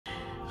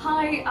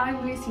Hi,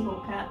 I'm Lucy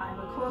Walker. I'm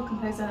a choral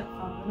composer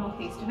from the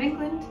northeast of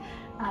England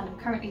and I'm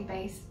currently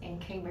based in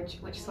Cambridge,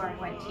 which is where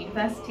I went to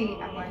university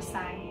and where I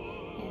sang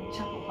in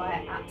chapel choir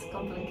at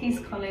Gonville and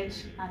Keys College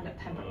and at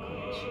Pembroke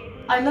College.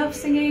 I love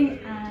singing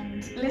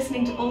and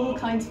listening to all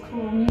kinds of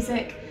choral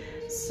music,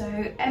 so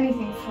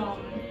anything from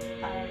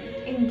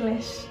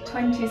English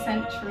 20th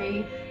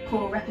century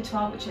choral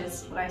repertoire, which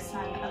is what I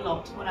sang a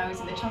lot when I was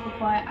in the chapel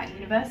choir at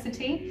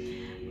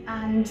university,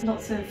 and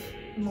lots of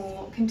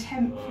more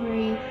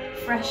contemporary,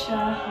 fresher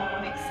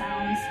harmonic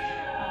sounds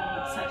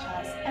such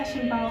as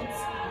Eschenwalds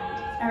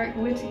and Eric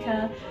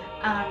Whittaker,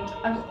 and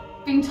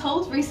I've been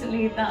told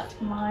recently that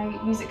my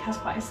music has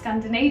quite a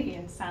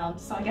Scandinavian sound,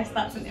 so I guess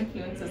that's an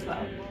influence as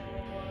well.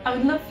 I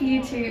would love for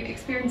you to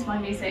experience my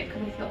music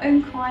with your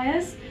own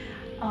choirs.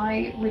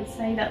 I would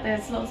say that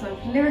there's lots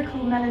of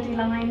lyrical melody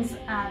lines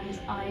and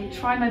I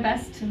try my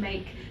best to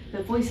make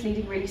the voice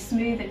leading really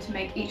smooth and to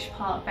make each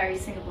part very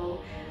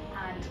singable.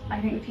 And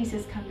I think the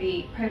pieces can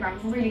be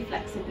programmed really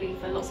flexibly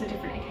for lots of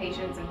different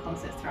occasions and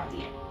concerts throughout the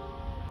year.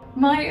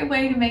 My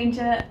Away in a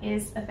Manger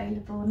is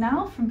available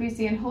now from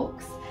Boozy and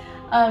Hawkes.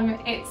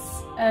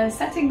 It's a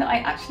setting that I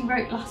actually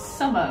wrote last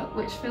summer,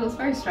 which feels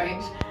very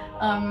strange,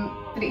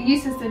 but it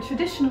uses the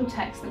traditional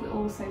text that we're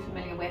all so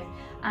familiar with,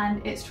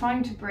 and it's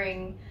trying to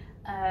bring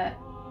a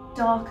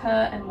darker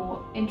and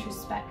more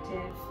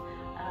introspective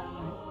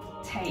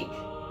take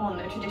on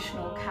a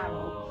traditional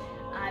carol.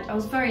 And I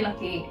was very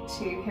lucky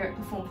to hear it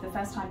performed for the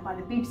first time by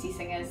the BBC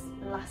Singers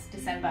last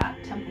December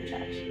at Temple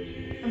Church.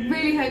 I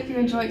really hope you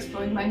enjoy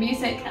exploring my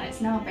music, and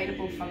it's now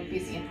available from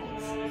Boozy and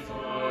Hawkes.